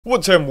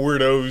What's up,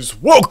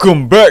 weirdos?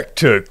 Welcome back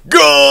to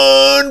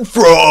Gun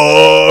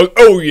Frog!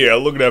 Oh yeah,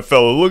 look at that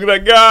fella, look at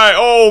that guy!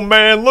 Oh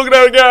man, look at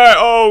that guy!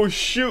 Oh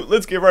shoot,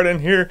 let's get right in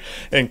here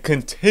and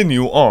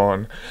continue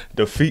on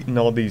defeating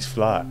all these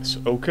flies,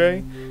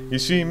 okay? You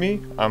see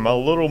me? I'm a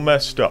little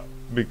messed up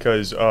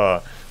because,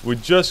 we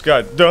just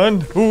got done,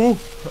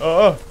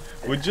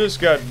 we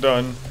just got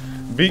done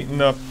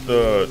beating up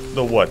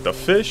the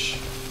fish?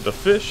 The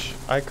fish?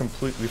 I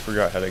completely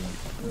forgot how to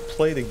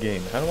play the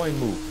game. How do I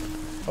move?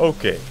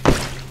 Okay,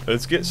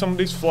 let's get some of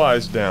these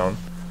flies down,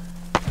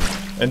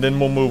 and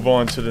then we'll move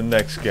on to the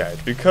next guy,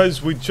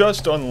 because we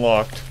just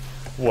unlocked,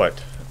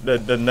 what,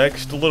 the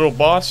next little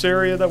boss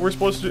area that we're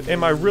supposed to do?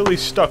 Am I really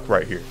stuck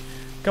right here?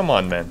 Come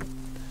on, man.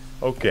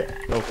 Okay,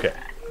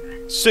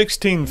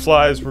 16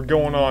 flies, we're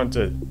going on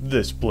to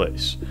this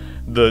place,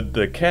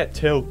 the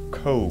Cattail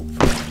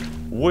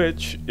Cove,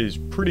 which is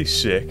pretty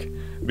sick,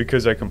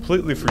 because I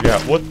completely forgot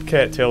what the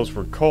cattails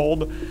were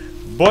called.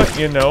 But,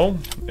 you know,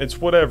 it's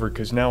whatever,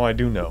 because now I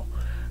do know.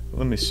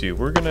 Let me see,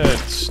 we're gonna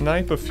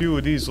snipe a few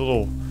of these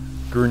little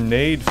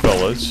grenade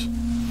fellas,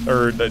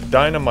 or the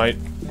dynamite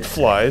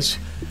flies,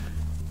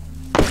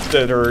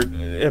 that are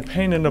a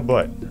pain in the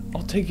butt.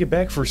 I'll take you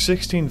back for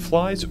 16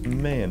 flies?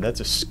 Man,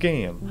 that's a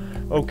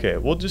scam. Okay,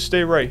 we'll just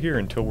stay right here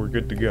until we're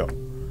good to go.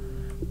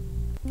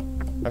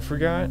 I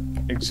forgot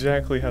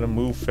exactly how to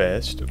move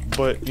fast,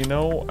 but, you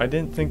know, I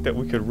didn't think that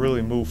we could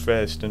really move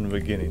fast in the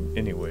beginning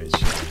anyways.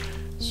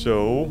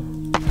 So,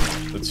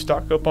 let's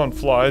stock up on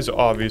flies,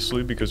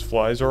 obviously, because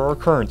flies are our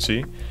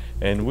currency,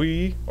 and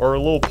we are a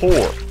little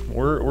poor.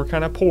 We're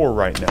kind of poor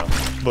right now,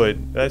 but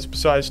that's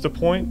besides the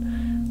point.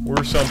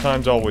 We're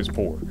sometimes always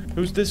poor.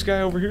 Who's this guy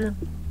over here?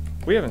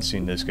 We haven't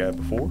seen this guy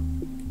before.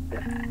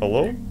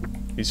 Hello?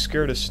 He's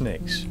scared of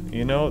snakes.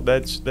 You know,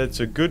 that's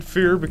a good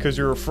fear because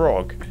you're a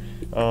frog.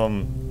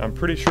 I'm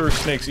pretty sure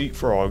snakes eat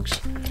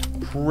frogs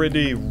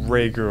pretty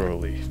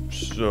regularly,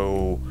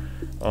 so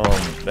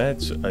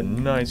that's a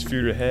nice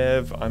fear to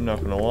have. I'm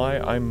not gonna lie,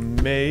 I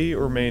may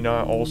or may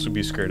not also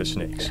be scared of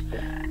snakes.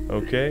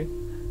 Okay?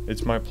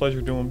 It's my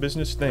pleasure doing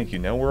business. Thank you.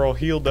 Now we're all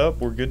healed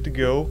up, we're good to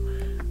go.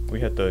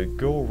 We have to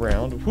go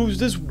around. Who's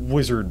this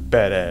wizard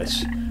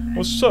badass?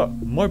 What's up?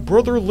 My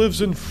brother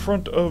lives in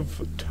front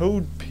of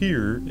Toad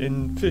Pier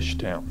in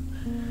Fishtown.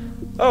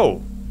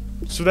 Oh,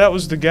 so that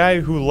was the guy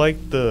who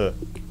liked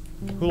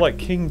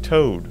King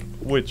Toad,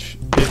 which,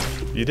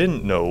 if you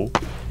didn't know,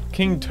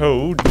 King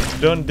Toad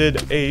done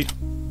did ate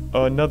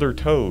another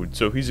toad,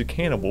 so he's a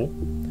cannibal,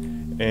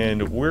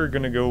 and we're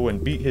gonna go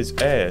and beat his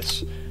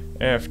ass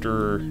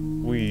after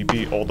we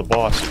beat all the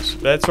bosses.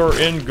 That's our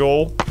end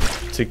goal,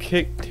 to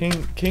kick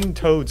King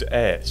Toad's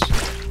ass.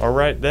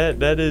 Alright,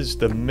 that is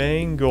the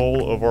main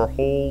goal of our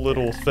whole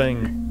little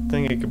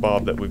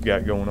thingy-kebab that we've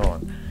got going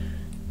on.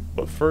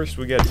 But first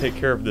we gotta take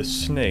care of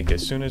this snake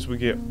as soon as we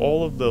get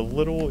all of the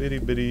little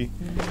itty-bitty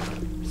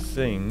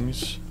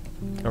things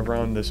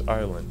around this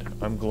island.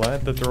 I'm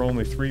glad that there are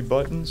only 3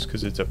 buttons,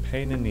 because it's a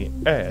pain in the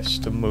ass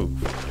to move.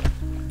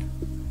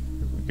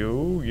 Here we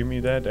go, give me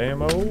that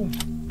ammo.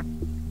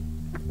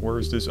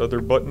 Where's this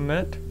other button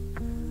at?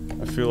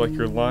 I feel like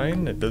you're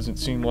lying, it doesn't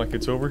seem like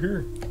it's over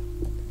here.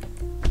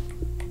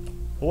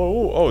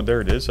 Hello? Oh,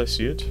 there it is, I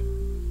see it.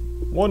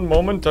 One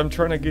moment, I'm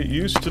trying to get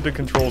used to the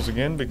controls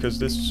again, because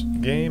this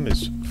game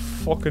is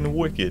fucking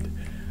wicked.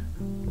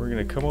 We're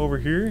gonna come over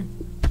here,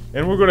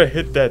 and we're gonna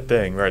hit that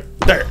thing right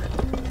there.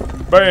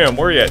 Bam!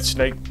 Where you at,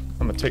 snake?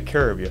 I'm gonna take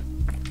care of you.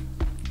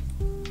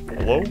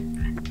 Hello?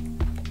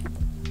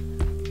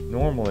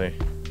 Normally.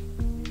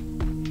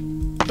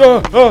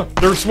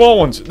 They're small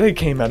ones! They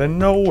came out of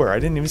nowhere. I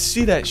didn't even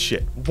see that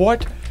shit.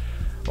 What?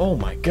 Oh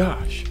my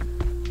gosh.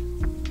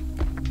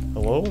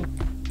 Hello?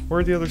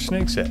 Where are the other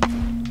snakes at?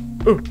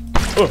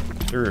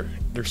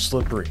 They're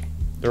slippery.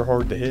 They're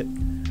hard to hit.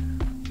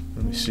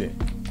 Let me see.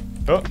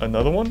 Oh,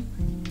 another one?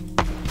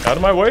 Out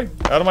of my way!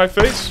 Out of my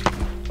face!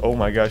 Oh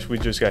my gosh, we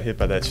just got hit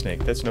by that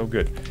snake. That's no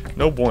good.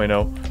 No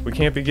bueno. We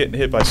can't be getting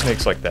hit by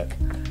snakes like that.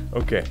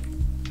 Okay.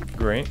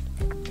 Great.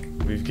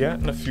 We've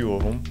gotten a few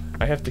of them.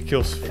 I have to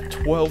kill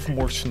 12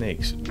 more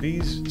snakes.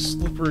 These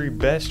slippery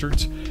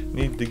bastards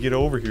need to get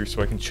over here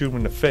so I can shoot them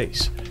in the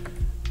face.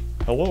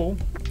 Hello?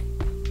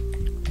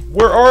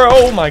 Where are...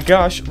 Oh my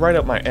gosh, right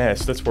up my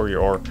ass. That's where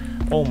you are.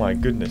 Oh my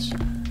goodness.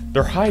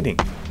 They're hiding.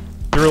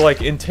 They're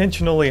like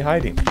intentionally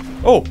hiding.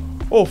 Oh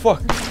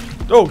fuck.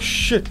 Oh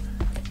shit.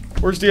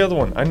 Where's the other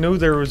one? I knew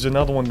there was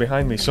another one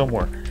behind me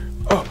somewhere.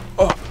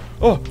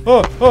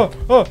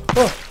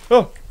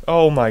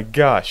 Oh my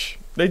gosh.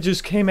 They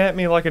just came at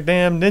me like a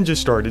damn ninja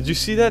star. Did you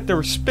see that? They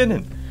were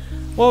spinning.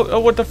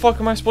 Well, what the fuck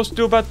am I supposed to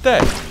do about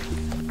that?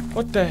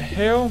 What the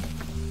hell?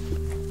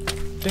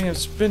 Damn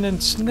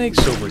spinning snakes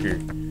over here.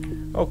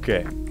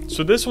 Okay.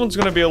 So this one's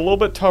gonna be a little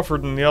bit tougher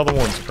than the other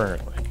ones,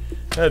 apparently.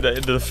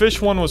 The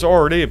fish one was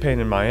already a pain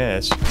in my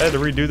ass. I had to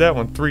redo that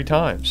one 3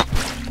 times.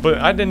 But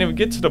I didn't even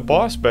get to the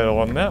boss battle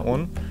on that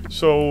one,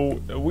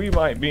 so we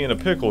might be in a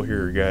pickle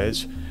here,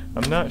 guys.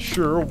 I'm not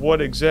sure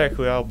what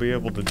exactly I'll be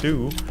able to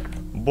do,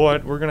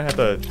 but we're gonna have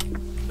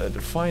to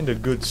to find a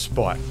good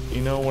spot.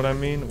 You know what I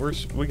mean?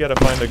 We gotta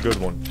find a good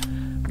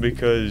one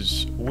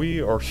because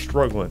we are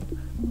struggling.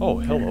 Oh,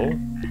 hello.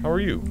 How are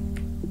you?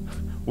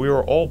 We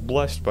are all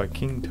blessed by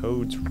King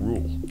Toad's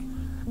rule.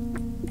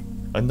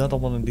 Another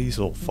one of these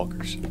little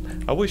fuckers.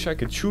 I wish I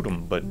could shoot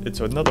him, but it's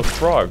another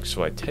frog,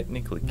 so I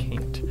technically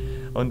can't.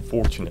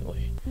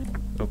 Unfortunately.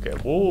 Okay,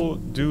 we'll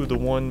do the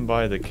one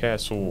by the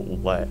castle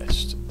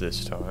last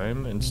this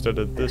time, instead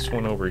of this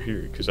one over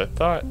here, because I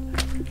thought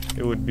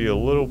it would be a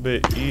little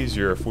bit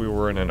easier if we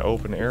were in an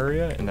open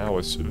area, and I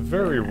was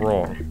very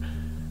wrong.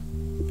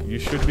 You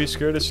should be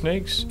scared of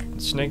snakes.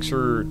 Snakes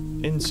are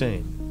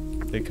insane.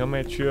 They come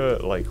at you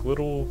like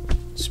little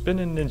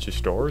spinning ninja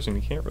stars, and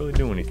you can't really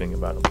do anything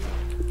about them.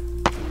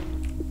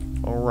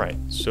 Alright,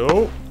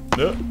 so...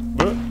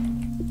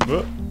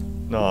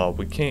 No,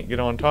 we can't get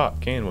on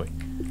top, can we?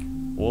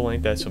 Well,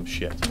 ain't that some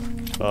shit.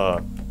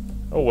 Oh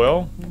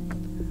well.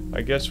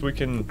 I guess we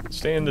can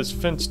stay in this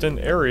fenced-in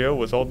area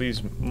with all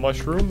these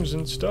mushrooms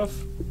and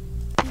stuff.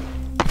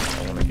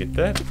 I want to get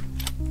that.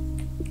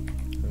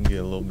 And get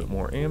a little bit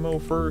more ammo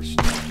first.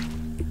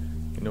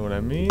 You know what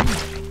I mean?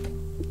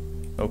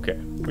 Okay,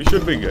 we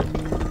should be good.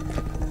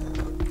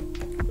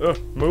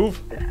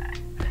 Move.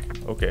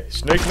 Okay,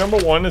 snake number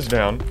 1 is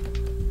down.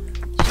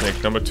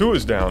 Snake number 2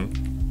 is down.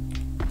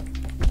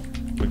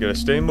 We gotta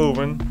stay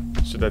moving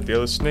so that the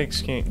other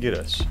snakes can't get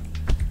us.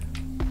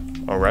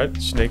 Alright,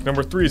 snake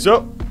number 3 is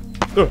up.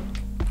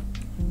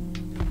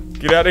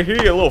 Get out of here,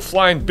 you little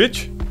flying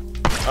bitch.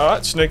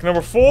 Alright, snake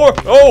number 4,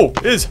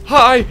 is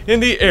high in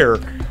the air.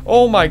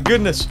 Oh my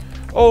goodness.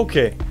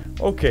 Okay,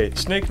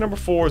 snake number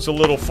 4 is a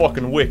little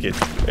fucking wicked.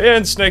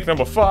 And snake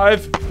number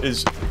 5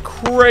 is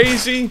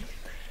crazy.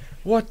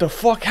 What the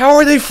fuck? How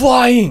are they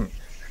flying?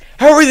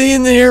 How are they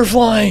in the air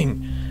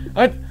flying?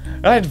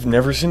 I've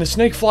never seen a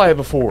snake fly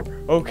before,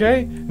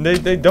 okay?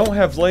 They don't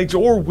have legs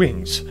or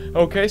wings,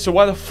 okay? So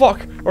why the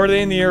fuck are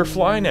they in the air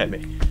flying at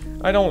me?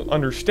 I don't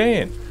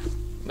understand.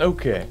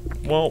 Okay,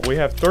 well, we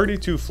have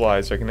 32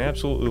 flies. I can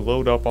absolutely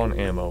load up on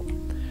ammo.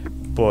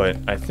 But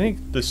I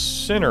think the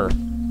center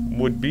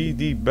would be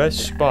the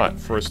best spot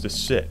for us to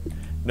sit.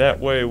 That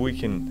way we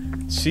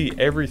can see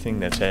everything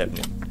that's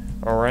happening.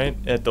 Alright,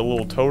 at the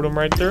little totem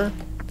right there.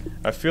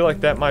 I feel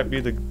like that might be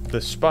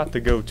the spot to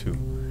go to.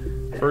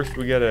 First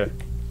we gotta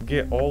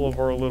get all of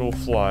our little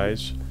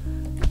flies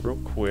real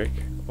quick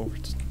over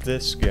to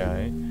this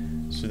guy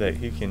so that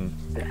he can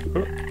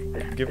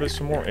give us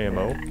some more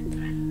ammo.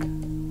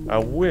 I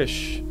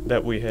wish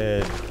that we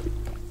had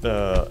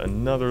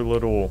another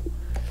little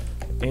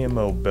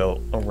ammo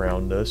belt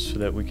around us so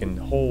that we can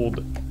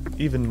hold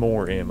even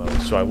more ammo,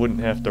 so I wouldn't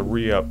have to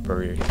re-up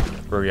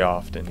very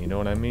often, you know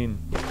what I mean?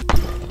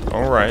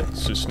 Alright,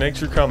 so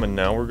snakes are coming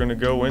now. We're gonna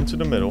go into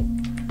the middle.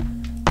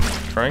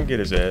 Try and get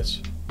his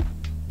ass.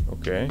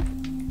 Okay.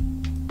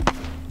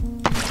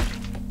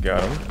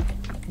 Got him.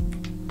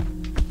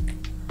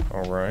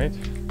 Alright.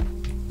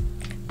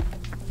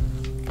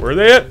 Where are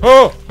they at?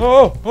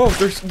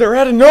 They're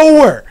out of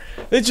nowhere!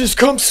 They just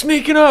come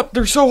sneaking up!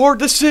 They're so hard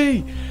to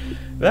see!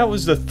 That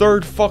was the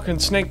 3rd fucking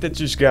snake that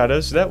just got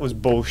us. That was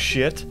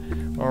bullshit.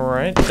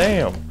 Alright,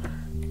 damn.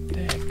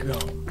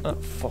 Daggone.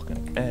 That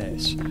fucking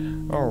ass.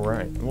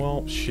 Alright,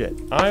 well, shit.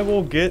 I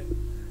will get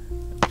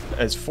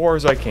as far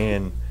as I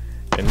can,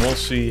 and we'll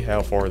see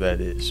how far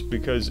that is,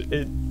 because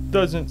it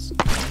doesn't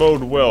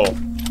bode well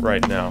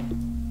right now.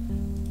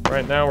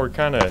 Right now, we're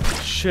kind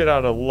of shit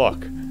out of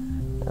luck.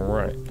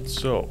 Alright,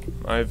 so,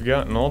 I've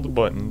gotten all the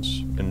buttons,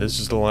 and this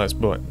is the last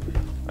button.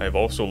 I've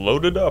also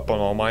loaded up on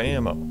all my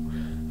ammo.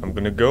 I'm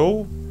gonna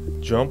go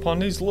jump on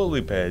these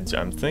lily pads.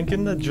 I'm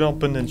thinking that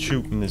jumping and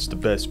shooting is the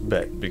best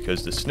bet,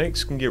 because the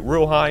snakes can get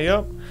real high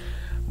up,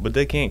 but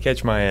they can't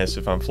catch my ass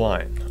if I'm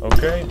flying,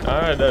 okay?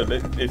 Alright,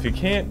 if you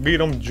can't beat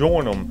them,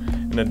 join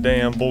them in a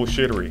damn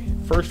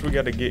bullshittery. First, we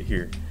gotta get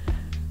here.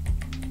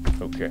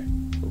 Okay.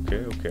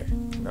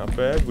 Not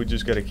bad, we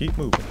just gotta keep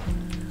moving.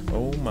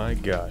 Oh my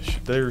gosh,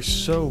 they're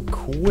so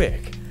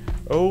quick.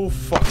 Oh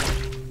fuck.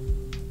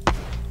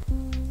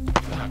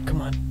 Ah,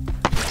 come on.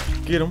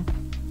 Get them.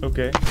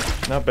 Okay,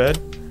 not bad.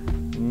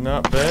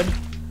 Not bad.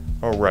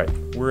 Alright,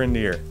 we're in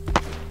the air.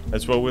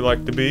 That's what we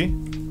like to be.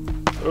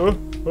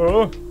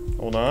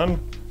 Hold on.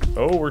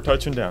 Oh, we're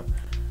touching down.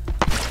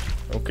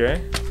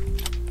 Okay.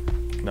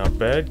 Not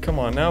bad. Come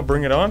on now,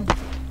 bring it on.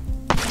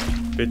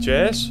 Bitch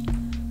ass.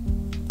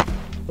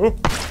 Oh,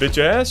 bitch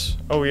ass.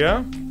 Oh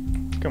yeah?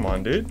 Come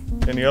on, dude.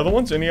 Any other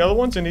ones? Any other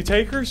ones? Any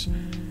takers?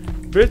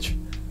 Bitch.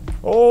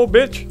 Oh,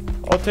 bitch.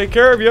 I'll take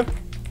care of you.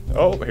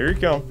 Oh, here you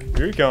come.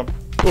 Here you come.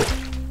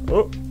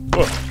 Oh.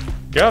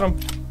 Got them.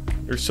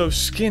 They're so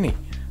skinny.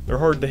 They're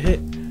hard to hit.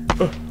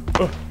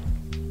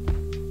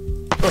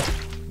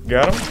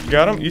 Got him.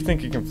 Got him. You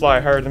think you can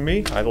fly higher than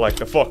me? I'd like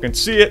to fucking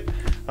see it.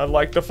 I'd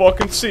like to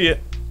fucking see it.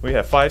 We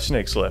have 5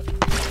 snakes left.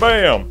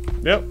 Bam.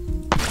 Yep.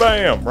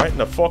 Bam. Right in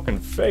the fucking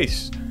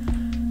face.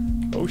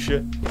 Oh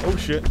shit. Oh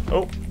shit.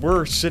 Oh,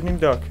 we're a sitting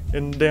duck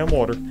in the damn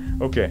water.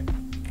 Okay.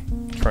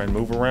 Try and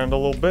move around a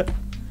little bit.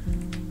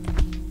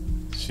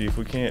 See if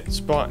we can't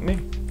spot any.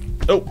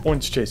 Oh,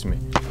 one's chasing me.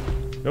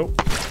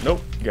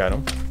 Nope. Got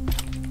him.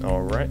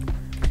 Alright.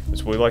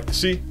 That's what we like to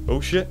see.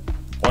 Oh shit.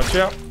 Watch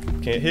out.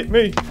 Can't hit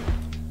me.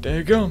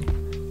 Daggum.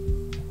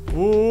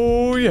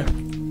 Oh yeah.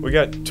 We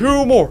got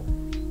 2 more.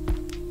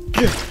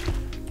 Get.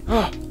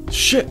 Ah,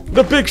 shit.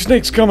 The big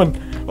snake's coming.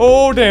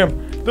 Oh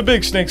damn. The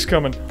big snake's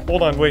coming.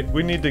 Hold on, wait.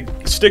 We need to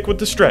stick with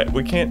the strat.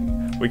 We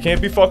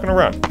can't be fucking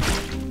around.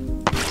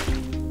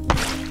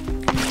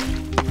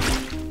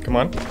 Come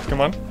on.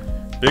 Come on.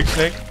 Big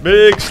snake.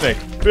 Big snake.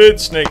 Big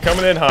snake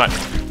coming in hot.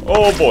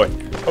 Oh boy.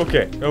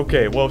 Okay.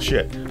 Okay. Well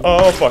shit.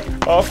 Oh fuck.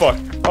 Oh fuck.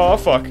 Oh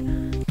fuck.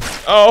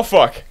 Oh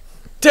fuck.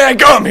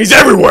 Daggum, he's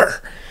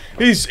everywhere.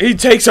 He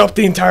takes up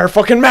the entire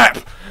fucking map.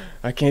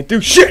 I can't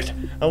do shit.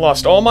 I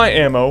lost all my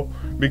ammo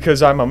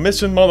because I'm a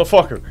missing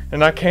motherfucker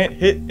and I can't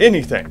hit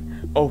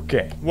anything.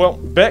 Okay, well,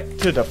 back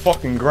to the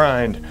fucking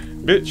grind,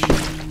 bitch.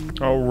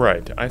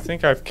 Alright, I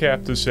think I've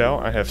capped this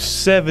out. I have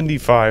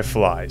 75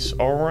 flies,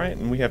 alright?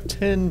 And we have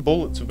 10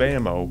 bullets of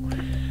ammo,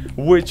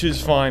 which is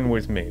fine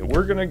with me.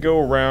 We're gonna go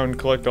around,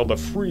 collect all the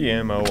free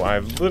ammo.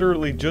 I've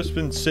literally just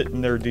been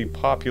sitting there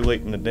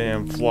depopulating the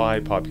damn fly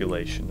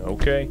population,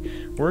 okay?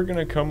 We're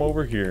gonna come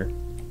over here,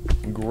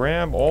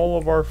 grab all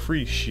of our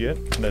free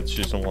shit that's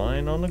just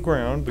lying on the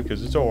ground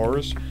because it's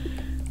ours,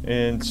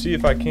 and see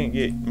if I can't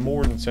get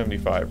more than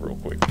 75 real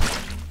quick.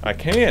 I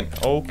can!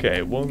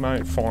 Okay, we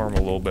might farm a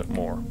little bit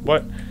more.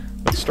 But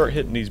let's start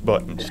hitting these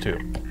buttons too.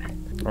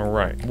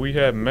 Alright, we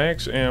have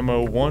max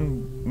ammo,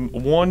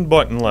 one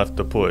button left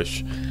to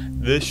push.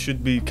 This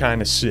should be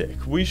kinda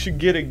sick. We should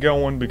get it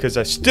going because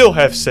I still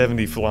have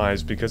 70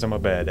 flies because I'm a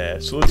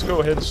badass. So let's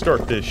go ahead and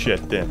start this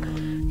shit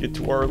then. Get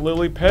to our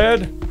lily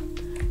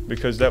pad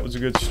because that was a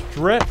good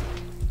strat.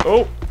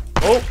 Oh!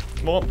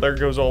 Well, there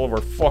goes all of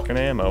our fucking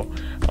ammo.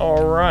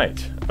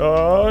 Alright.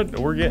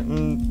 We're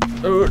getting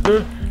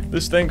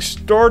this thing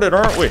started,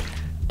 aren't we?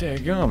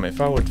 Daggum, if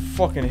I would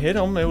fucking hit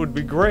him, it would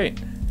be great.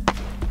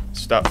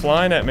 Stop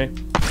flying at me.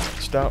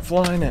 Stop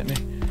flying at me.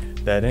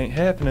 That ain't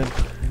happening.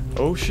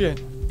 Oh shit.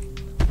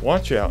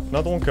 Watch out.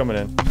 Another one coming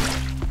in.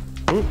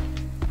 Oop.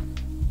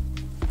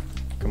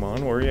 Come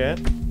on, where you at?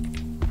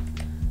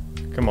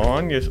 Come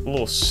on, you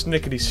little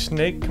snickety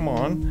snake. Come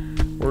on.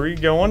 Where are you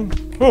going?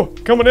 Oh,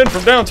 coming in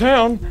from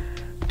downtown.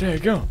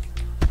 Daggum.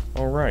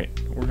 Alright,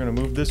 we're gonna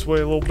move this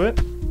way a little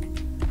bit.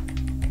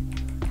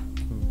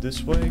 Move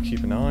this way,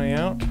 keep an eye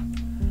out.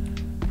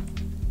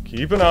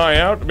 Keep an eye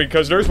out,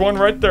 because there's one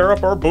right there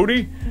up our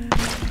booty.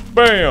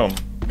 Bam!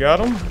 Got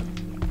him.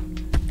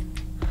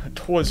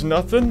 Twas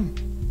nothing.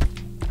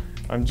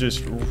 I'm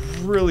just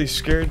really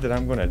scared that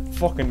I'm gonna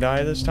fucking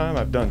die this time.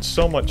 I've done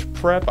so much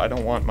prep, I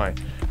don't want my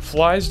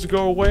flies to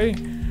go away.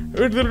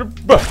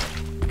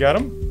 Got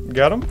him.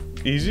 Got him.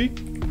 Easy.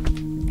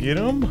 Get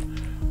him.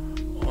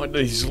 Oh,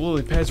 these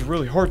lily pads are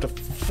really hard to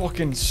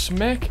fucking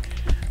smack.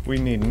 We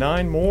need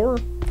 9 more.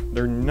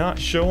 They're not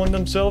showing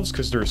themselves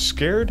because they're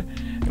scared.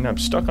 And I'm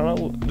stuck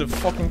on the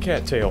fucking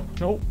cattail.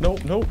 Nope,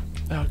 nope, nope.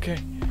 Okay.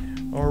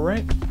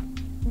 Alright.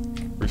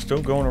 We're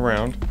still going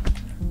around.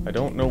 I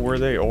don't know where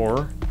they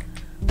are.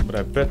 But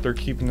I bet they're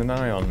keeping an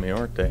eye on me,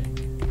 aren't they?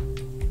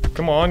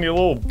 Come on, you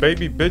little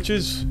baby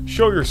bitches.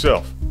 Show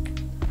yourself.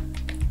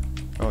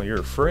 Oh, you're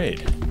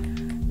afraid.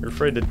 You're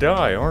afraid to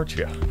die, aren't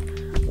you?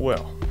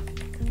 Well,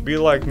 be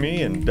like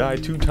me and die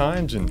 2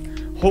 times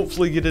and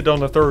hopefully get it on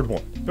the 3rd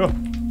one. Oh,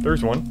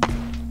 there's one.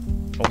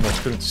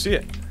 Almost couldn't see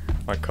it.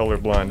 My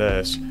colorblind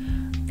ass.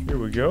 Here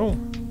we go.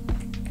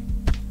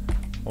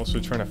 Also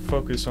trying to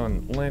focus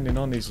on landing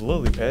on these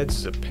lily pads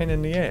is a pain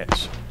in the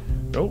ass.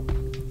 Nope.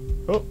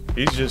 Oh,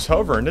 he's just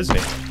hovering, isn't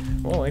he?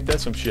 Well, ain't that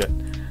some shit?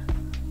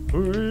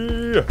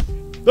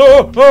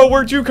 Oh,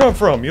 where'd you come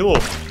from, you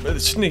little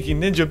sneaky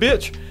ninja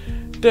bitch?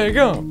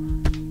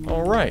 Daggum.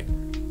 Alright.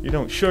 You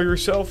don't show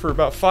yourself for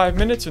about 5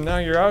 minutes and now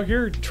you're out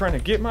here trying to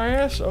get my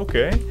ass?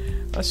 Okay.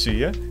 I see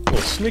ya. Little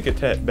sneak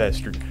attack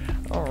bastard.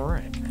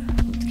 Alright.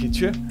 Let's get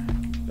ya.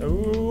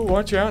 Oh,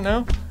 watch out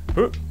now.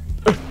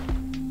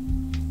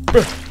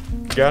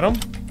 Got him.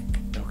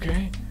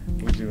 Okay.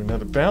 We'll do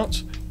another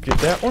bounce. Get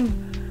that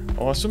one.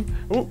 Awesome.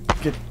 Oh,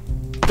 get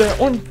that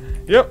one.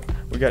 Yep.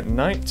 We got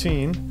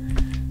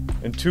 19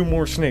 and 2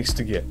 more snakes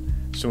to get.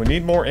 So we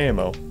need more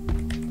ammo.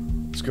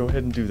 Let's go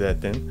ahead and do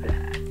that then.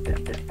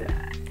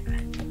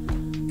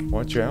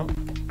 Watch out.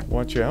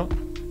 Watch out.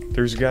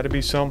 There's got to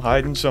be some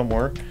hiding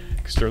somewhere.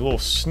 Because they're little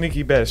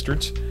sneaky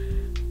bastards.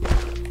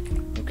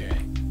 Okay.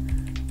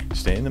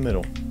 Stay in the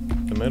middle.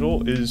 The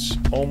middle is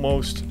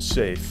almost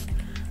safe.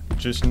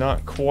 Just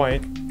not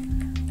quite.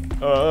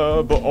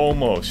 But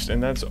almost.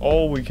 And that's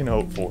all we can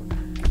hope for.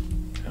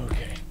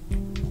 Okay.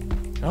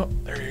 Oh,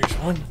 there's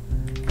one.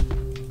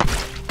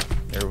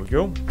 There we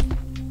go.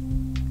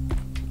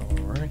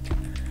 Alright.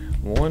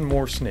 One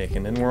more snake,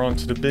 and then we're on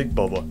to the big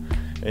Bubba.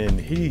 And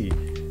he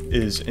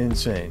is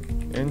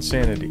insane.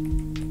 Insanity.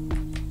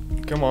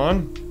 Come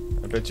on.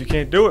 I bet you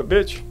can't do it,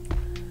 bitch.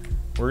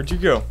 Where'd you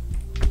go?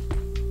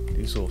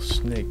 These little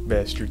snake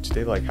bastards,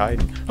 they like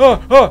hiding.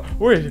 Oh,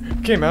 wait,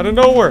 came out of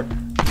nowhere.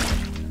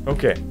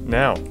 Okay,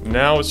 now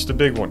it's the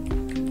big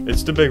one.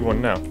 It's the big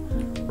one now.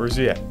 Where's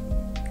he at?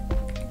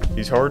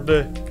 He's hard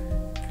to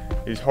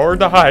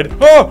hide.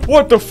 Oh,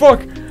 what the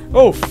fuck?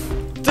 Oh,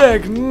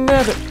 dag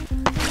nabbit.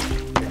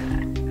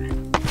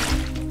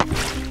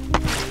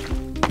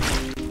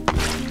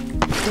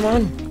 Come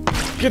on.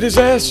 Get his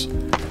ass.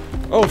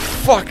 Oh,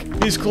 fuck.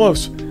 He's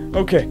close.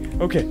 Okay,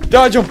 okay.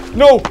 Dodge him.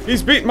 No,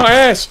 he's beating my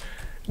ass.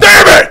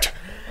 Damn it!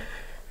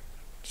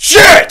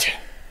 Shit!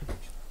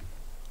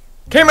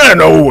 Came out of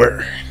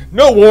nowhere.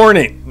 No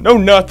warning. No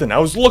nothing. I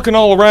was looking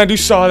all around. You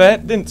saw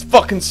that? Didn't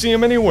fucking see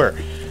him anywhere.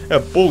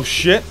 That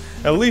bullshit.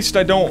 At least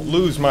I don't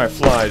lose my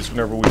flies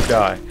whenever we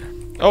die.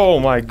 Oh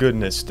my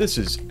goodness. This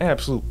is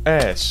absolute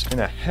ass and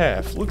a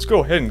half. Let's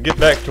go ahead and get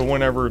back to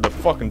whenever the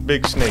fucking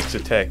big snake's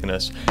attacking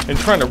us and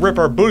trying to rip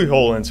our booty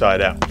hole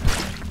inside out.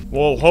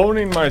 While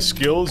honing my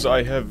skills,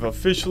 I have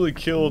officially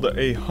killed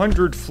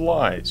 100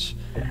 flies.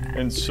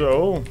 And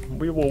so,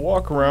 we will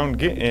walk around,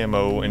 get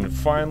ammo, and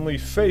finally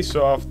face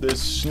off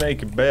this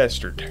snake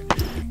bastard.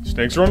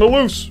 Snakes are on the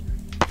loose!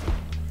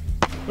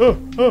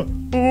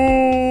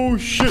 Oh,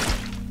 shit!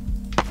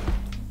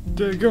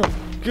 There you go.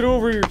 Get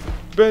over here,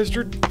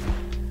 bastard!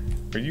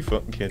 Are you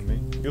fucking kidding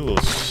me? You little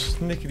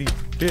snickety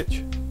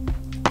bitch.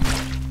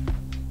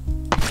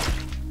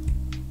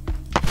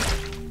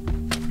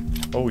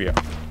 Oh yeah.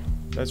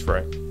 That's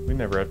right. We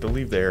never have to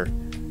leave there.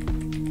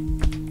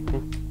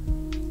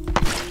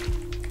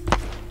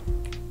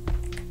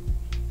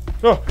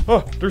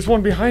 Oh, there's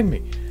one behind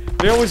me.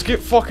 They always get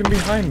fucking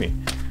behind me.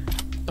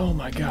 Oh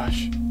my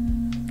gosh.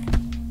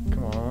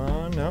 Come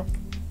on now.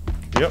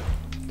 Yep,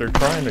 they're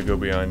trying to go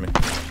behind me.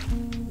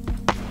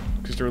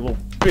 Because their little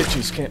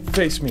bitches can't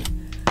face me.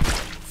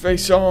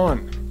 Face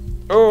on.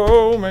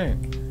 Oh man.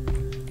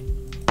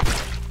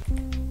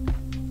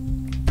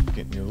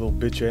 Getting your little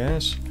bitch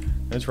ass.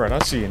 That's right, I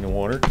see you in the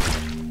water.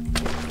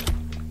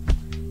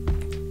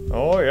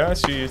 Oh yeah, I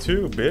see you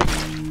too, bitch.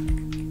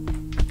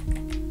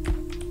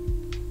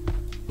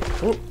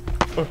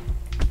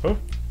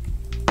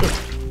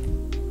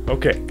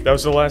 Okay, that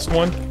was the last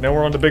one. Now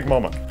we're on the Big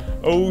Mama.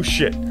 Oh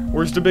shit,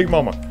 where's the Big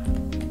Mama?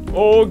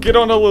 Oh, get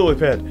on the lily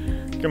pad.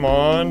 Come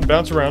on,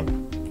 bounce around.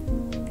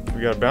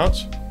 We gotta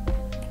bounce.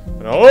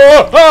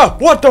 Oh,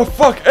 what the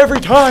fuck, every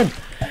time?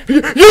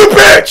 You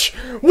bitch!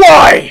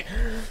 Why?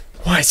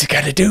 Why's it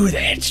gotta do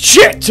that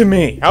shit to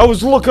me? I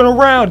was looking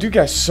around, you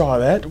guys saw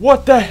that.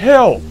 What the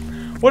hell?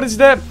 What is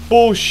that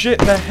bullshit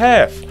and a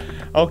half?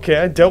 Okay,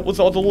 I dealt with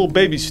all the little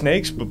baby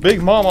snakes, but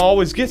Big Mama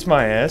always gets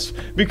my ass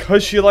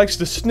because she likes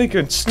to sneak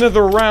and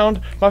snither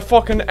around my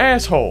fucking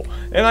asshole.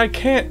 And I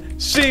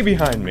can't see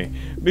behind me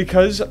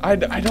because I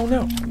don't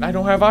know. I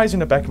don't have eyes in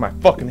the back of my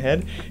fucking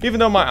head,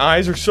 even though my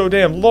eyes are so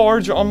damn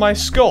large on my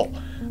skull.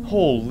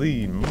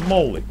 Holy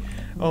moly.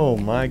 Oh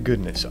my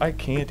goodness, I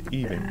can't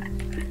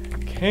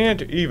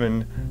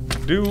even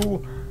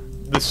do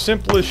the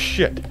simplest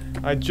shit.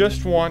 I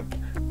just want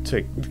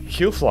to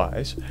kill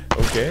flies,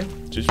 okay?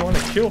 Just want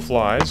to kill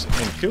flies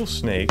and kill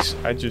snakes.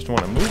 I just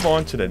want to move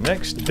on to the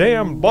next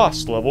damn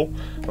boss level,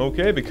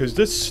 okay? Because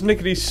this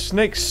snickety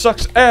snake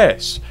sucks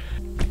ass.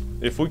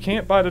 If we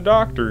can't fight a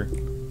doctor,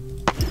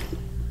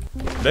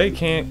 they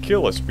can't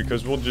kill us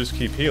because we'll just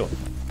keep healing.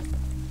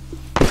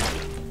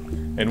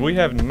 And we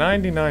have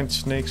 99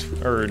 snakes,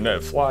 or no,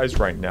 flies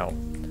right now.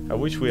 I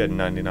wish we had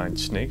 99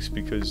 snakes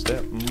because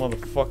that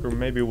motherfucker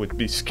maybe would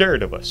be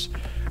scared of us.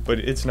 But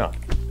it's not.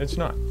 It's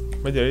not.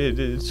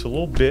 It's a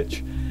little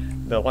bitch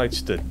that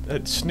likes to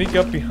sneak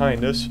up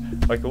behind us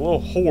like a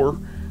little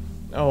whore.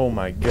 Oh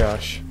my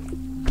gosh.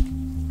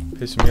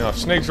 Pissing me off.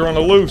 Snakes are on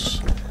the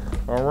loose.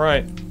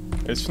 Alright.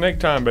 It's snake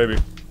time, baby.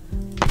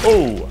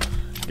 Oh,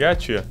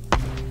 gotcha.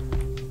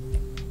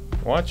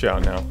 Watch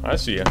out now. I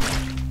see ya.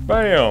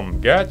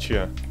 Bam!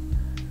 Gotcha.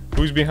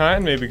 Who's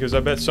behind me? Because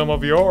I bet some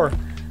of you are.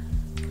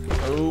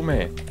 Oh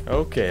man.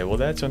 Okay, well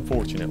that's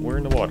unfortunate. We're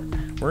in the water.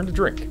 We're in the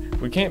drink.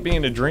 We can't be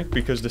in the drink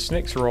because the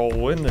snakes are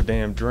all in the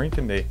damn drink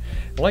and they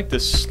like to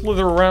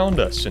slither around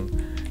us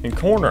and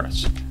corner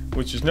us,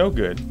 which is no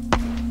good.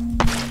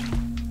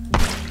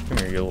 Come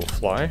here, you little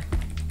fly.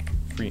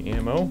 Free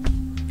ammo.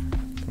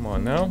 Come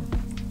on now.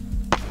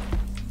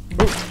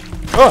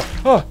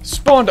 Oh,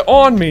 spawned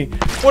on me.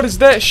 What is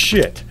that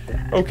shit?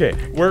 Okay,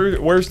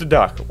 where's the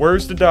doc?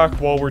 Where's the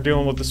doc while we're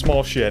dealing with the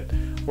small shit?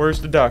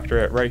 Where's the doctor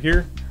at? Right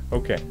here?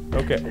 Okay.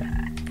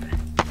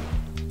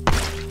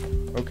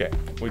 Okay,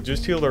 we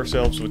just healed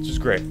ourselves, which is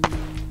great.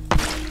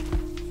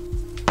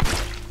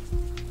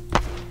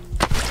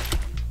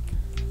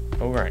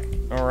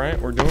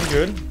 Alright, we're doing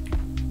good.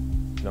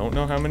 Don't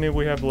know how many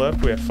we have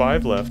left. We have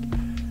 5 left.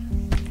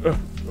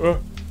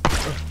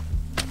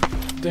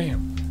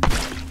 Damn.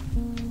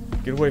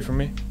 Get away from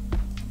me.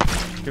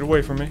 Get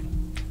away from me.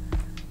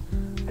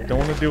 Don't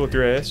want to deal with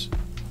your ass.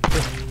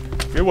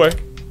 Get away.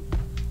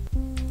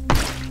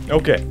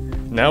 Okay,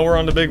 now we're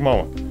on to Big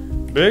Mama.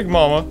 Big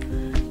Mama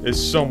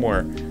is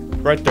somewhere.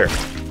 Right there.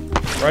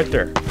 Right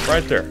there.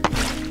 Right there.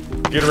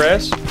 Get her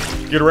ass.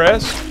 Get her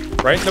ass.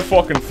 Right in the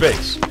fucking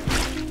face.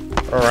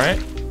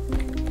 Alright.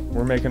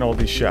 We're making all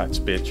these shots,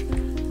 bitch.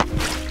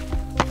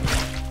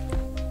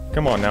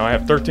 Come on now, I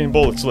have 13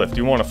 bullets left.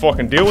 You wanna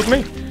fucking deal with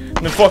me?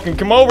 Then fucking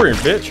come over here,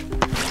 bitch.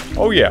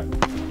 Oh yeah.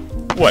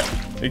 What?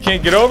 You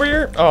can't get over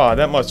here? Oh,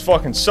 that must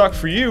fucking suck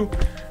for you.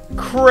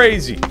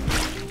 Crazy.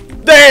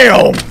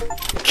 Damn!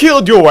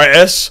 Killed your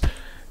ass!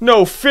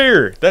 No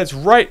fear. That's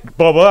right,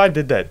 Bubba. I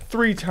did that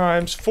 3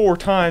 times, 4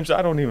 times.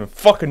 I don't even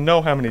fucking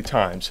know how many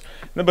times.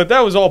 But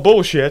that was all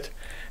bullshit.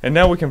 And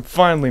now we can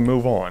finally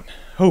move on.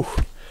 Whew.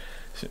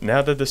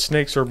 Now that the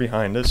snakes are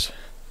behind us,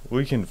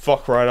 we can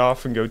fuck right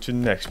off and go to the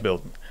next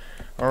building.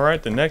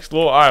 Alright, the next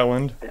little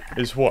island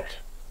is what?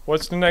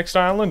 What's the next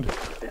island?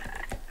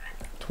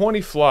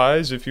 20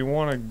 flies if you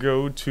want to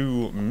go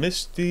to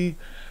Misty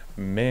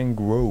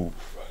Mangrove.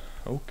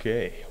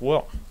 Okay,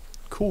 well,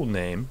 cool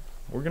name.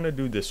 We're gonna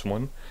do this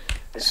one.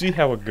 See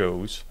how it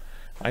goes.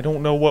 I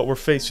don't know what we're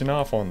facing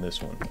off on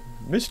this one.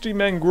 Misty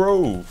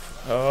Mangrove.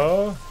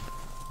 What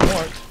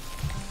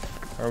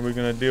are we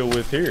gonna deal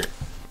with here?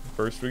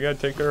 First, we gotta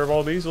take care of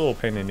all these little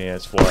pain in the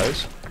ass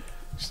flies.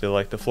 Still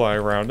like to fly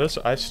around us.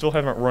 I still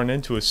haven't run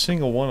into a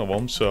single one of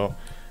them, so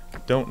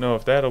don't know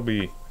if that'll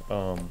be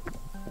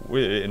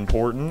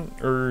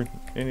important or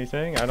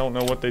anything. I don't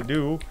know what they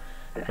do.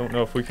 Don't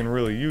know if we can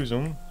really use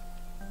them.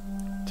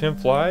 10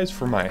 flies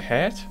for my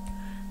hat?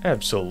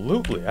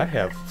 Absolutely, I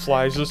have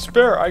flies to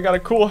spare. I got a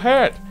cool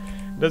hat.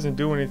 It doesn't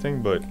do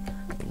anything but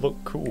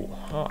look cool.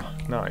 Ah,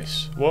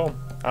 nice. Well,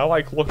 I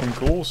like looking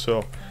cool,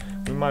 so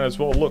we might as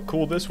well look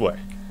cool this way.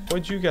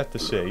 What'd you got to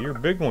say? You're a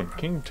big one.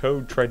 King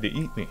Toad tried to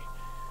eat me.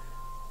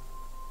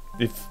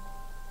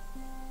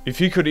 If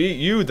he could eat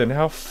you, then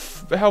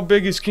how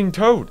big is King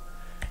Toad?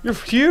 You're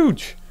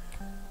huge.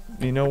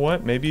 You know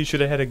what? Maybe you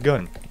should have had a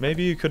gun.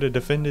 Maybe you could have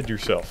defended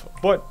yourself.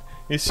 But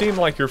you seem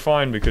like you're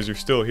fine because you're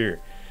still here.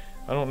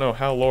 I don't know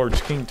how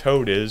large King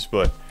Toad is,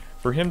 but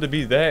for him to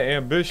be that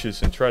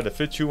ambitious and try to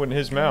fit you in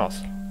his mouth,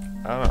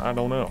 I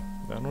don't know.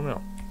 I don't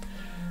know.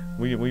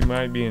 We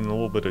might be in a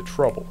little bit of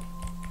trouble.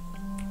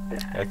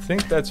 I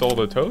think that's all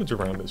the toads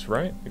around us,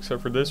 right?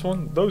 Except for this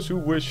one. Those who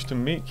wish to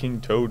meet King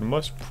Toad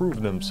must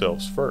prove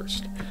themselves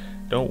first.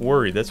 Don't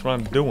worry, that's what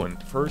I'm doing.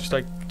 First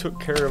I took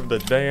care of the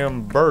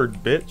damn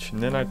bird bitch,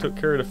 and then I took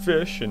care of the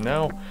fish, and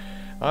now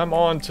I'm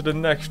on to the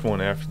next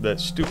one after that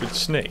stupid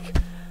snake.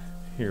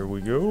 Here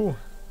we go.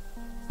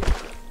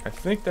 I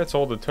think that's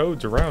all the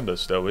toads around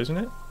us though, isn't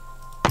it?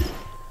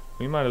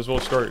 We might as well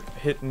start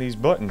hitting these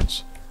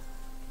buttons.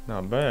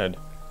 Not bad.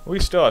 We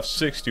still have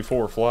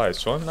 64 flies,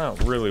 so I'm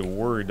not really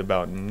worried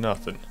about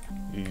nothing.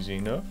 Easy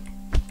enough.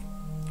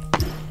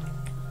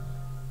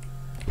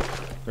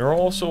 There are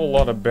also a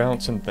lot of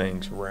bouncing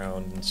things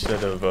around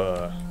instead of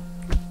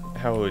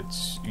how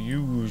it's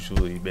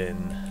usually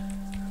been.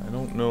 I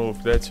don't know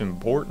if that's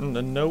important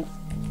to note,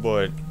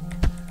 but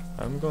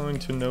I'm going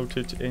to note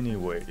it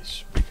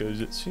anyways, because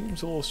it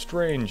seems a little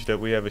strange that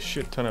we have a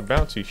shit ton of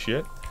bouncy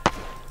shit.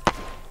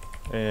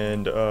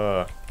 And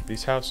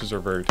these houses are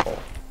very tall.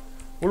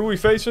 What are we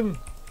facing?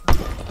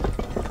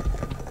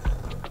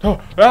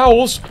 Oh,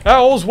 owls!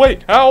 Owls!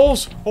 Wait!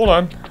 Owls! Hold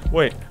on.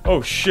 Wait.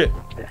 Oh, shit.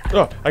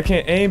 Oh, I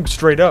can't aim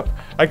straight up.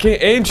 I can't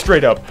aim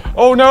straight up.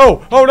 Oh,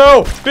 no! Oh,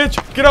 no!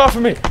 Bitch, get off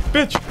of me!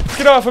 Bitch,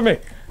 get off of me!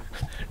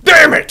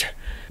 Damn it!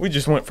 We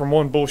just went from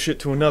one bullshit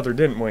to another,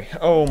 didn't we?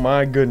 Oh,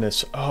 my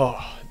goodness.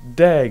 Oh,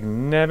 dag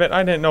nabbit.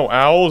 I didn't know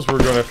owls were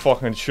gonna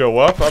fucking show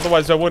up.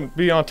 Otherwise, I wouldn't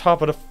be on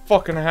top of the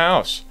fucking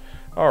house.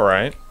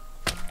 Alright.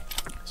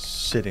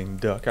 Sitting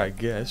duck, I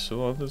guess.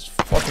 So I'll just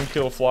fucking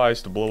kill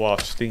flies to blow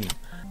off steam.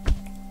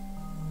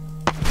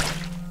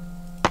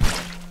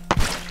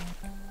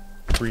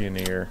 3 in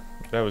the air.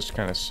 That was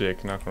kind of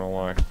sick, not gonna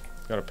lie.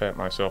 Gotta pat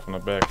myself on the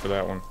back for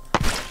that one.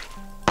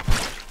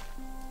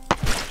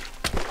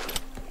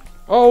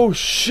 Oh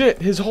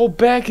shit, his whole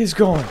back is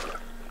gone.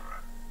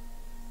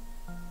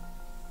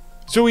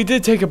 So he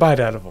did take a bite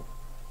out of him.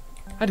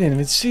 I didn't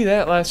even see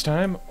that last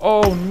time.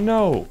 Oh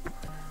no.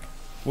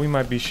 We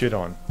might be shit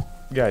on.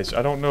 Guys,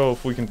 I don't know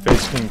if we can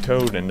face King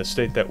Toad in the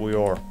state that we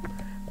are.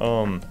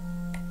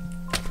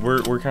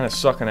 We're kind of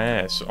sucking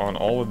ass on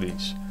all of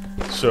these.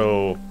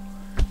 So,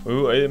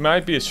 it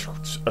might be a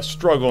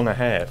struggle and a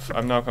half.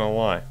 I'm not gonna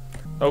lie.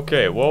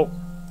 Okay, well,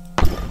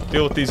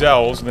 deal with these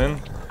owls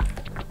then.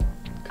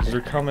 Because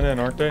they're coming in,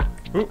 aren't they?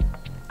 Ooh.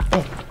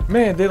 Oh,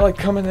 man, they like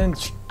coming in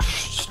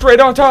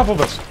straight on top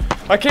of us.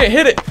 I can't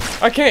hit it.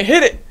 I can't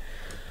hit it.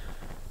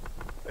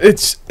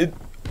 It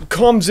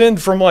comes in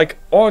from like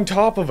on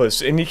top of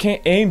us and you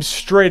can't aim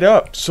straight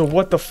up. So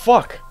what the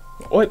fuck?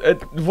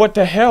 What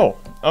the hell?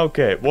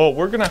 Okay, well,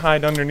 we're gonna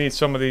hide underneath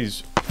some of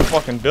these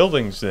fucking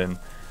buildings then.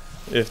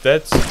 If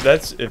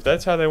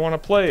that's how they want to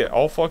play it,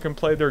 I'll fucking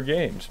play their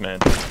games, man.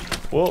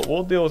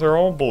 We'll deal with our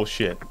own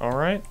bullshit, all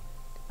right?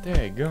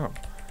 There you go.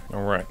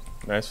 All right,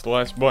 that's the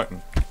last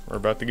button. We're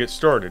about to get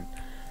started.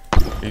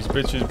 These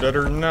bitches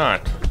better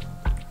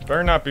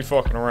not be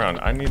fucking around.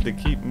 I need to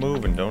keep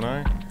moving, don't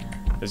I?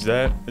 Is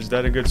that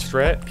a good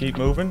strat? Keep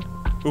moving?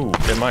 Ooh,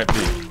 it might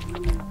be.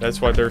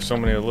 That's why there's so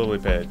many lily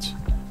pads.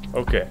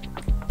 Okay.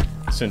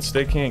 Since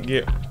they can't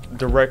get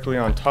directly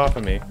on top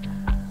of me,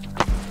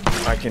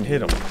 I can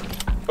hit them.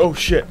 Oh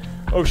shit.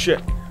 Oh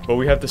shit. But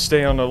we have to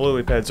stay on the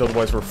lily pads,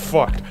 otherwise we're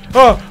fucked.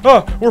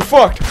 We're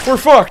fucked. We're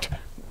fucked.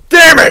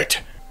 Damn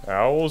it!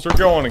 Owls are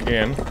going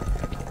again.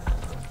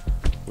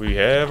 We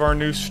have our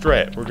new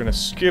strat. We're gonna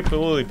skip the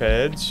lily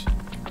pads.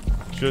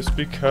 just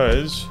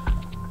because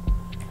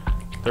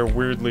they're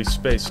weirdly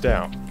spaced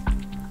out.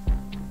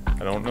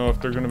 I don't know if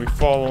they're gonna be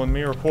following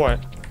me or what,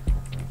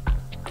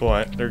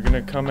 but they're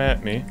gonna come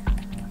at me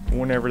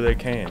whenever they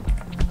can.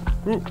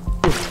 Ooh, ooh,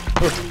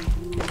 ooh.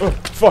 Oh,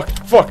 fuck,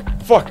 fuck,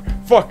 fuck,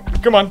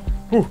 fuck. Come on.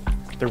 Ooh,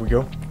 there we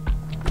go.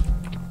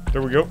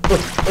 There we go.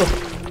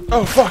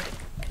 Oh, fuck.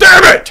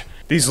 Damn it!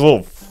 These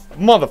little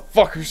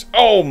motherfuckers.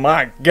 Oh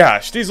my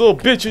gosh. These little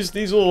bitches.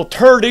 These little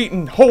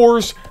turd-eating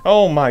whores.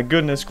 Oh my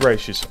goodness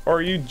gracious.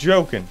 Are you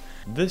joking?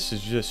 This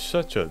is just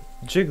such a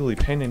jiggly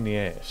pain in the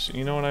ass.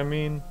 You know what I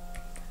mean?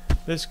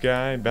 This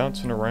guy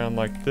bouncing around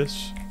like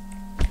this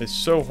is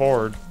so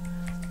hard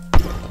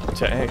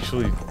to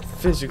actually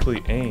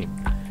physically aim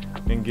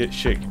and get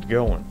shit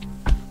going.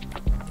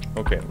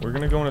 Okay, we're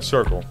gonna go in a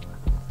circle.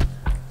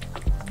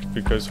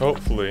 Because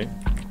hopefully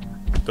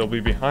they'll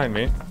be behind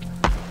me.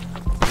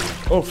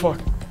 Oh fuck.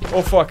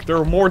 Oh fuck, there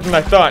were more than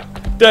I thought.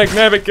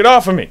 Dagnabbit, get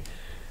off of me!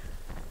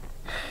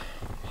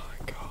 Oh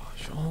my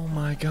gosh, oh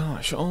my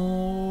gosh,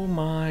 oh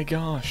my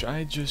gosh,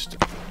 I just...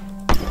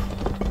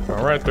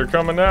 Alright, they're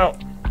coming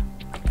out.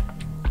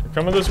 They're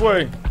coming this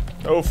way.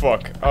 Oh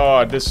fuck.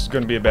 Oh, this is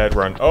gonna be a bad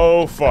run.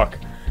 Oh fuck.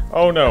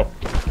 Oh no.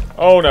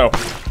 Oh no.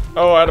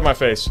 Oh, out of my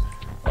face.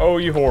 Oh,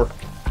 you whore.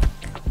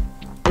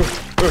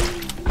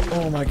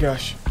 Oh my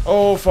gosh.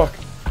 Oh fuck.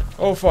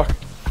 Oh fuck.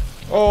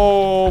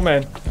 Oh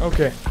man.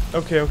 Okay.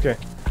 Okay, okay.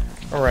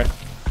 Alright.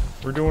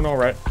 We're doing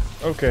alright.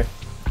 Okay.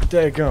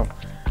 Daggum.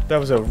 That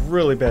was a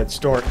really bad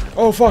start.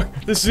 Oh fuck.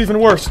 This is even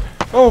worse.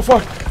 Oh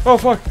fuck. Oh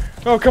fuck.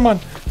 Oh, come on.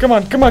 Come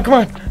on. Come on. Come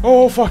on.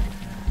 Oh fuck.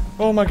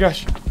 Oh my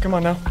gosh. Come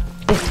on now.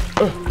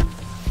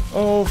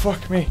 Oh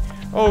fuck me.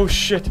 Oh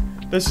shit.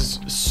 This is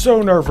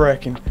so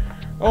nerve-wracking.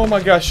 Oh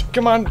my gosh.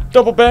 Come on.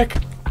 Double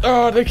back.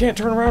 Oh, they can't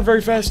turn around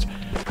very fast.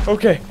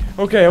 Okay.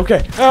 Okay,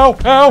 okay. Ow!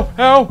 Ow!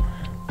 Ow!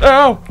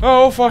 Ow!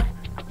 Oh fuck.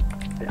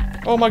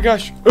 Oh my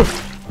gosh.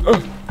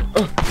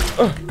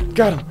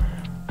 Got him.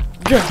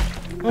 God.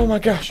 Oh my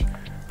gosh.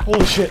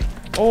 Holy shit.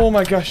 Oh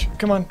my gosh.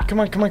 Come on. Come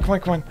on. Come on. Come on.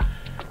 Come on.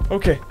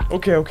 Okay.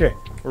 Okay. Okay.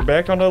 We're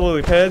back on the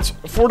lily pads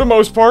for the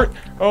most part.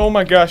 Oh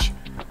my gosh.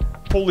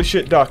 Holy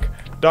shit, Doc.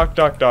 Doc,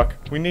 Doc, Doc.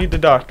 We need the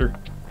doctor.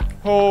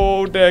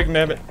 Oh,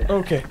 dagnabbit.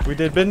 Okay. We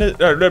did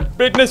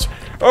business.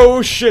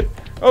 Oh shit.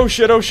 Oh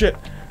shit. Oh shit.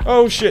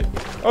 Oh shit.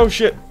 Oh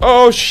shit.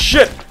 Oh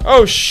shit.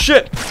 Oh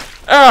shit.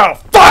 Ow.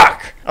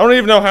 Fuck! I don't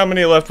even know how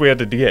many left we had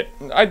to get.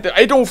 I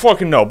don't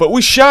fucking know. But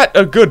we shot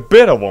a good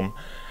bit of them.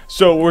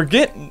 So we're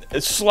getting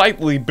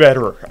slightly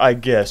better, I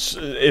guess.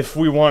 If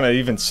we want to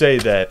even say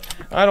that.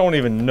 I don't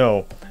even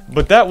know.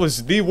 But that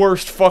was the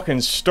worst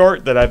fucking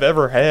start that I've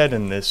ever had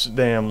in this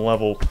damn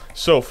level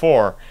so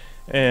far.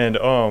 And,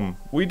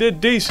 we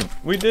did decent.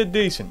 We did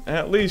decent.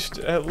 At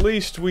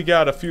least we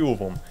got a few of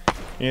them.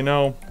 You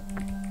know?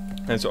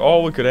 That's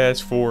all we could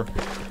ask for.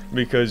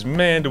 Because,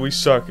 man, do we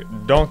suck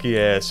donkey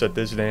ass at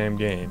this damn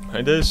game.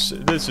 And this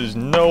is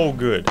no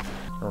good.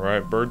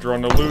 Alright, birds are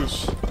on the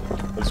loose.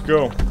 Let's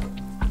go.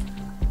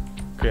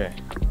 Okay.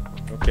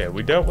 Okay,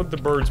 we dealt with the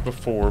birds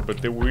before,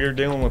 but we're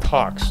dealing with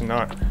hawks,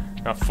 not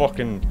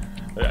fucking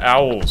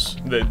owls.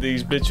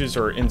 These bitches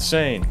are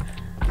insane.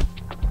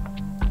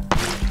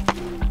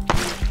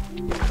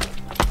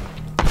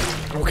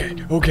 Okay,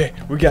 okay,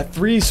 we got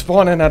 3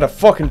 spawning at a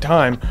fucking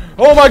time.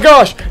 Oh my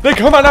gosh, they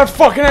come out of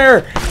fucking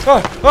air.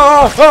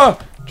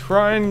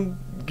 Try and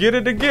get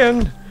it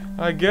again,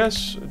 I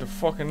guess, to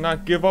fucking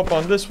not give up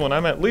on this one.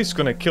 I'm at least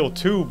gonna kill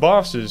 2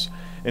 bosses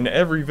in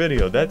every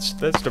video. That's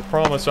the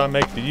promise I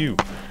make to you.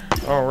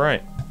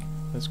 Alright,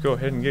 let's go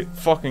ahead and get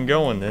fucking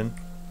going then.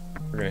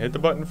 We're gonna hit the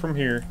button from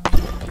here.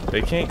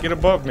 They can't get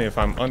above me if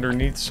I'm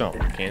underneath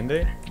something, can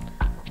they?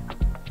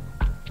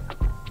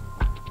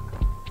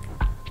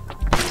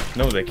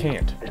 No, they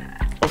can't.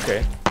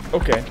 Okay,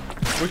 okay.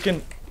 We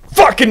can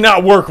fucking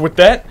not work with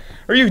that!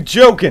 Are you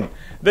joking?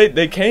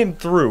 They came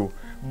through,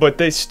 but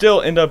they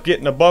still end up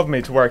getting above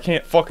me to where I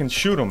can't fucking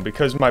shoot them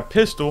because my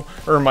pistol,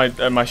 or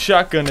my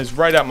shotgun is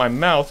right at my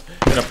mouth,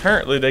 and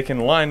apparently they can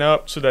line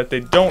up so that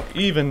they don't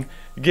even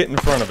get in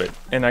front of it,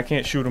 and I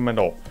can't shoot them at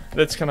all.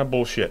 That's kind of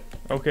bullshit.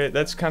 Okay,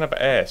 that's kind of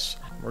ass.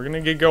 We're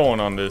gonna get going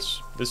on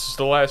this. This is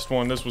the last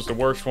one. This was the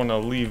worst one to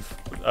leave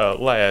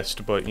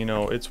last, but you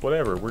know, it's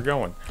whatever. We're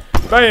going.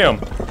 Bam!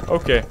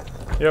 Okay.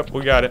 Yep,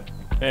 we got it.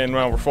 And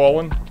now we're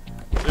falling.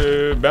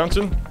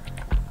 Bouncing.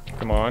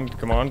 Come on,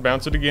 come on,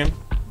 bounce it again.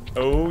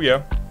 Oh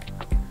yeah.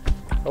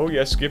 Oh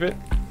yeah, skip it.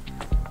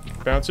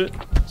 Bounce it.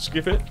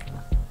 Skip it.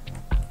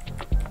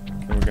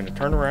 And we're gonna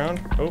turn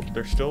around. Oh,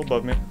 they're still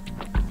above me.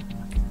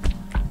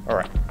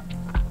 Alright.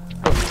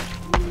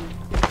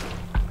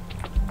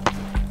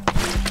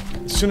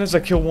 As soon as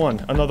I kill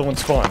one, another one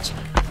spawns.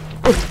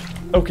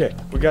 Okay,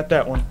 we got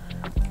that one.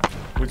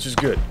 Which is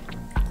good.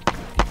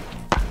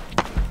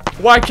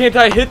 Why can't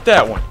I hit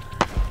that one?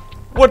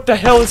 What the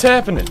hell is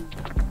happening?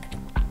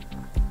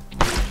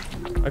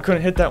 I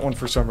couldn't hit that one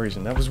for some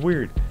reason. That was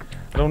weird.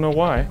 I don't know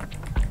why.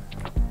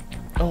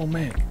 Oh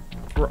man.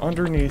 We're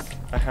underneath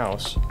a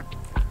house.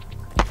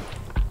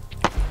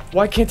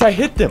 Why can't I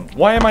hit them?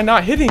 Why am I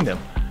not hitting them?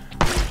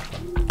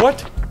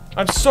 What?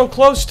 I'm so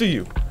close to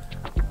you.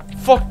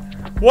 Fuck.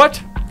 What?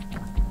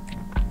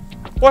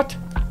 What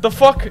the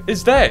fuck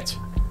is that?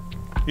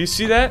 You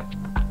see that?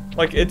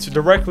 Like, it's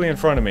directly in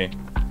front of me,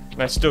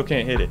 and I still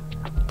can't hit it.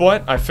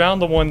 But I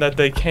found the one that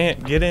they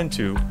can't get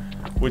into,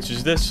 which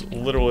is this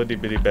little itty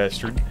bitty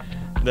bastard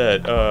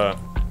that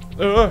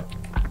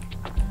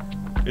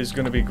is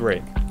gonna be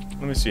great.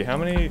 Let me see how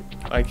many.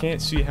 I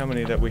can't see how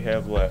many that we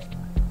have left.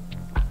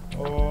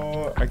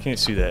 Oh, I can't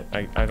see that.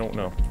 I don't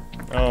know.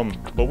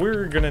 But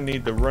we're gonna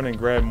need to run and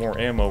grab more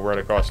ammo right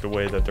across the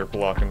way that they're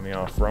blocking me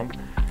off from.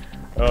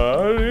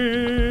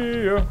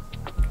 Yeah.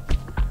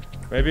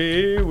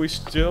 Maybe we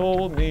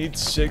still need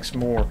 6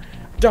 more.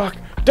 Doc,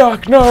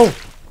 no!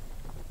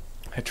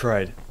 I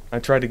tried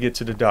to get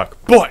to the dock,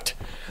 but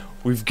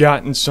we've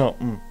gotten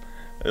something.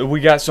 We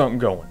got something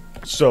going.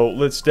 So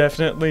let's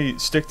definitely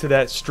stick to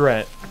that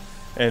strat,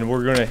 and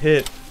we're gonna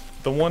hit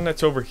the one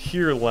that's over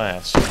here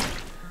last,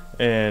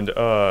 and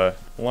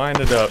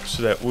line it up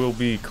so that we'll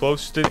be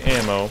close to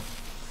ammo,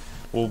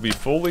 we'll be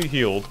fully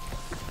healed,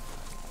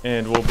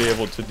 and we'll be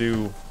able to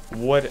do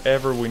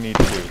whatever we need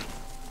to do.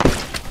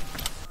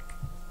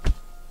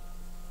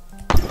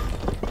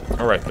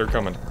 Alright, they're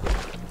coming.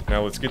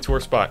 Now let's get to our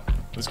spot.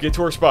 Let's get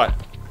to our spot.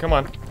 Come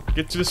on,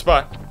 get to the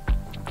spot.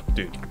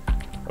 Dude.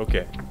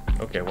 Okay.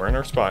 Okay, we're in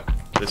our spot.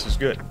 This is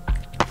good.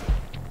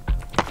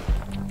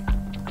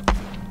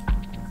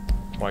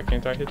 Why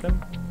can't I hit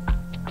them?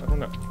 I don't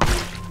know.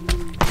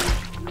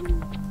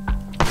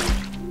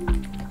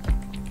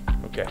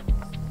 Okay.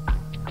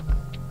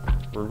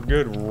 We're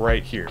good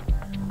right here.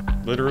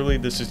 Literally,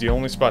 this is the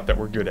only spot that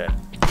we're good at.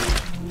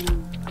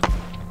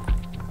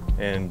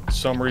 And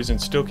some reason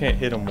still can't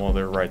hit them while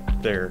they're right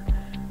there.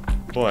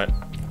 But,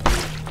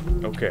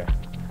 okay.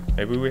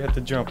 Maybe we have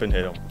to jump and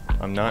hit them.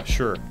 I'm not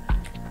sure.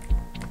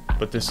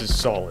 But this is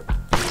solid.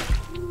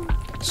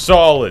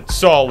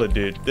 Solid,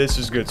 dude. This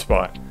is a good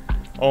spot.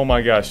 Oh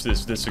my gosh,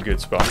 this is a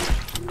good spot.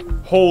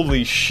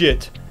 Holy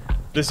shit.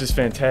 This is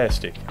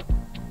fantastic.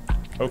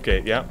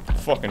 Okay, yeah.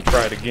 Fucking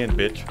try it again,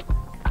 bitch.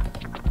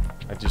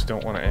 I just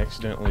don't want to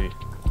accidentally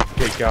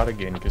get got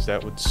again, because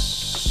that would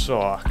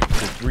suck.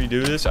 To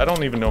redo this, I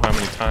don't even know how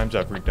many times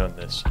I've redone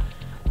this.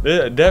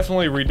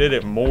 Definitely redid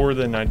it more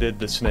than I did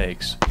the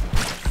snakes.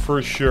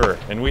 For sure.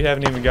 And we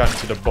haven't even gotten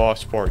to the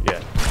boss part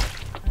yet.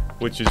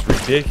 Which is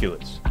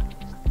ridiculous.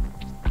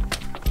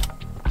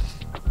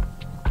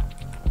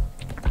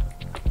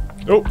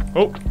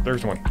 Oh,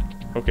 there's one.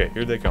 Okay,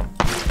 here they come.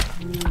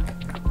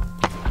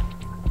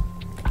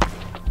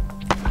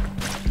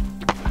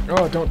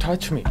 Oh, don't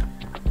touch me.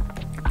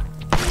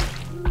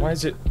 Why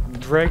is it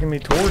dragging me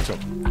towards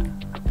them?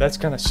 That's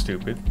kind of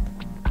stupid.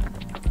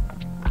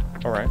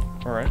 Alright.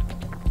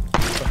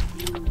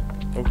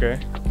 Okay.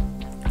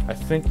 I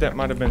think that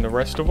might have been the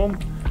rest of them,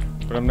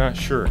 but I'm not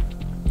sure.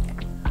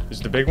 Is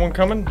the big one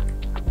coming?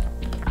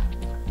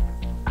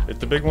 If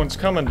the big one's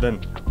coming,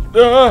 then...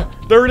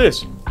 there it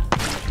is!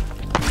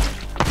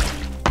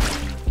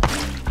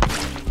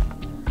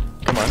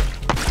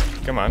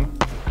 Come on.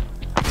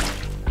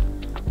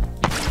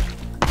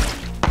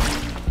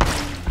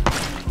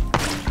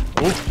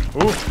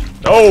 Ooh.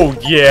 Oh,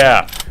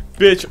 yeah!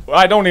 Bitch,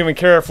 I don't even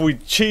care if we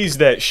cheese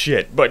that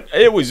shit, but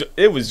it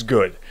was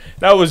good.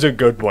 That was a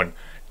good one.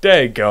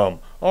 Daggum.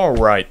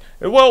 Alright.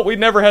 Well, we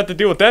never had to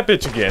deal with that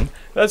bitch again.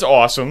 That's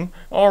awesome.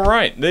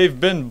 Alright, they've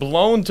been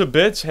blown to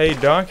bits. Hey,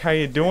 Doc, how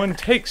you doing?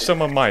 Take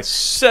some of my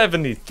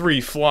 73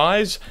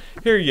 flies.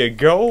 Here you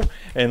go.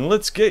 And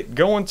let's get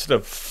going to the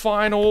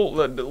final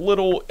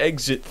little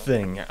exit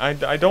thing.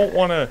 I don't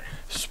want to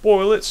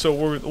spoil it, so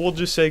we'll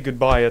just say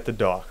goodbye at the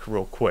dock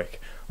real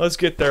quick. Let's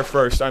get there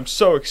first. I'm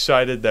so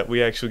excited that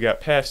we actually got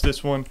past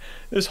this one.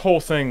 This whole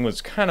thing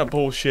was kind of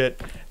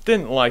bullshit.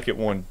 Didn't like it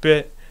one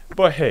bit.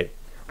 But hey,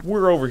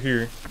 we're over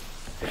here.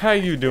 How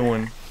you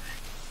doing?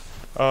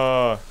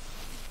 Do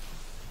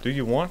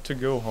you want to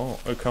go home?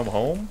 Come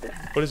home?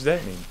 What does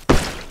that mean?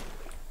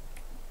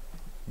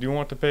 Do you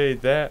want to pay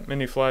that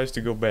many flies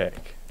to go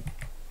back?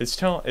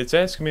 It's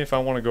asking me if I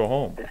want to go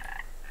home.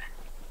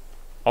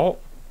 Oh,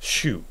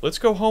 shoot. Let's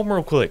go home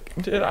real quick.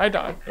 I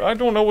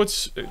don't know what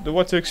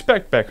to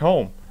expect back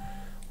home.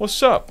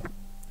 What's up?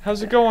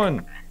 How's it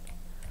going?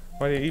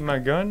 Why did you eat my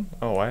gun?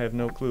 Oh, I have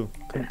no clue.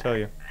 Couldn't tell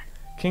you.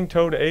 King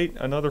Toad ate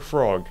another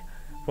frog.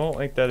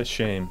 Well, ain't that a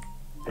shame.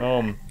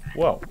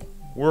 Well,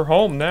 we're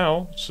home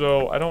now,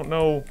 so I don't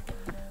know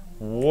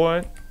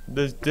what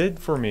this did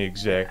for me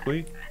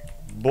exactly,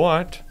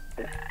 but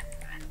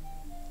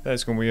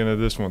that's gonna be the end of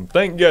this one.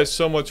 Thank you guys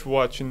so much for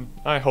watching.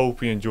 I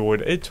hope you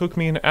enjoyed. It took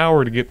me an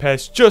hour to get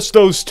past just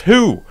those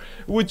 2,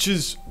 which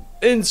is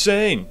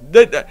insane.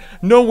 That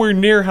nowhere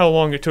near how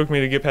long it took me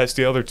to get past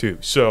the other 2.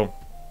 So,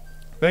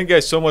 thank you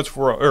guys so much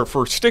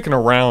for sticking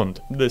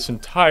around this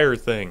entire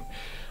thing.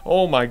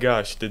 Oh my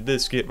gosh, did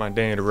this get my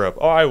dander up.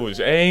 Oh, I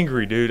was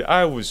angry, dude.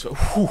 I was...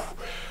 Whew.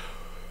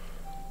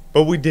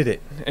 But we did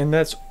it. And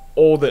that's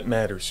all that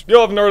matters.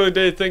 Y'all have an early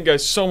day. Thank you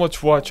guys so much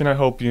for watching. I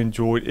hope you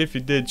enjoyed. If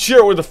you did, share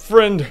it with a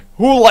friend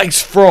who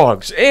likes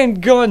frogs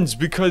and guns,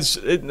 because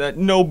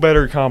no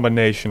better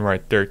combination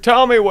right there.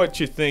 Tell me what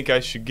you think I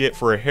should get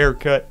for a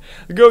haircut.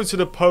 Go to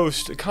the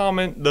post,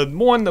 comment. The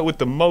one that with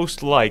the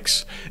most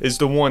likes is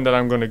the one that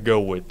I'm going to go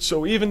with.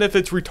 So even if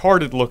it's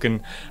retarded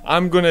looking,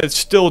 I'm going to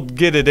still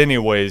get it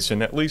anyways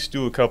and at least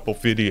do a couple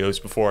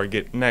videos before I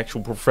get an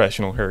actual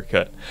professional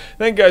haircut.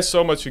 Thank you guys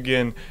so much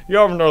again.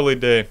 Y'all have an early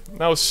day.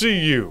 I'll see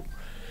you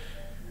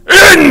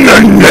in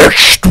the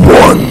next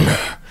one.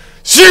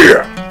 See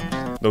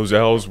ya! Those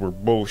owls were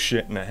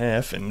bullshit and a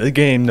half, and the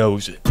game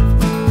knows it.